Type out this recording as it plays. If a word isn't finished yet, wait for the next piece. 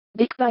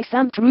Dick by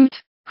Sam Truitt,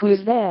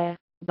 Who's There,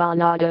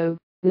 Barnardo,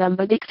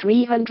 number Dick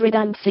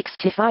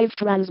 365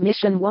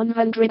 transmission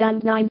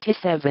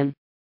 197.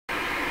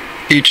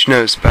 Each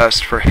knows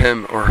best for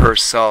him or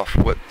herself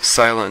what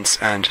silence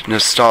and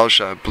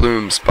nostalgia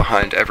blooms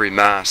behind every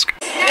mask.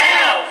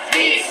 Now!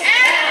 Peace!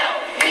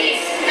 Now!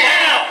 Peace!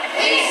 Now!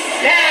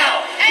 Peace!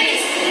 Now!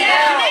 Peace!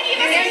 Now! Many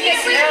of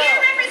us are here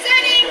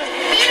representing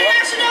the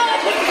International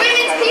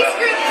Women's Peace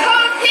Group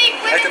called Pink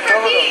Women for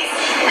Peace.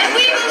 And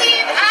we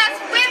believe as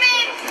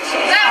women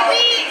that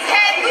we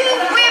can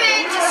move women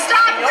to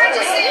stop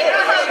purchasing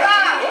a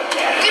hijab.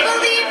 We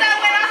believe that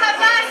when a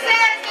hijab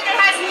says that it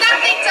has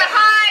nothing to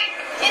hide,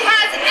 it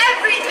has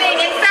everything,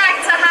 in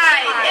fact, to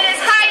hide. It is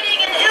hiding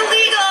an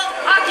illegal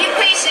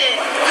occupation.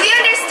 We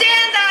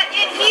understand that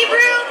in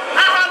Hebrew,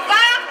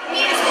 ahava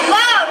means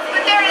love,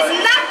 but there is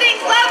nothing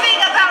loving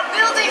about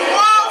building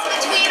walls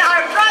between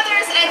our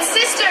brothers and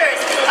sisters,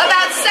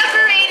 about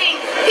separating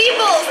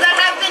peoples that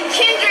have been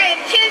kindred,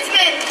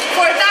 kinsmen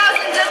for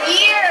thousands of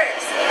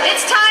years.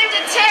 It's time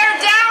to tear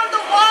down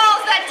the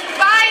walls that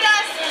divide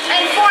us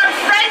and form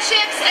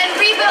friendships and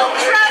rebuild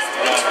trust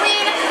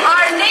between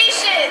our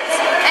nations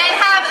and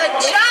have a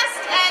just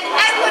and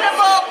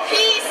equitable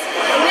peace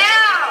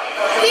now.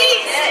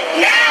 Peace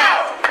now.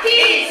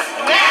 Peace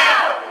now.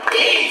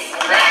 Peace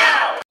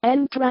now.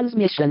 End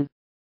transmission.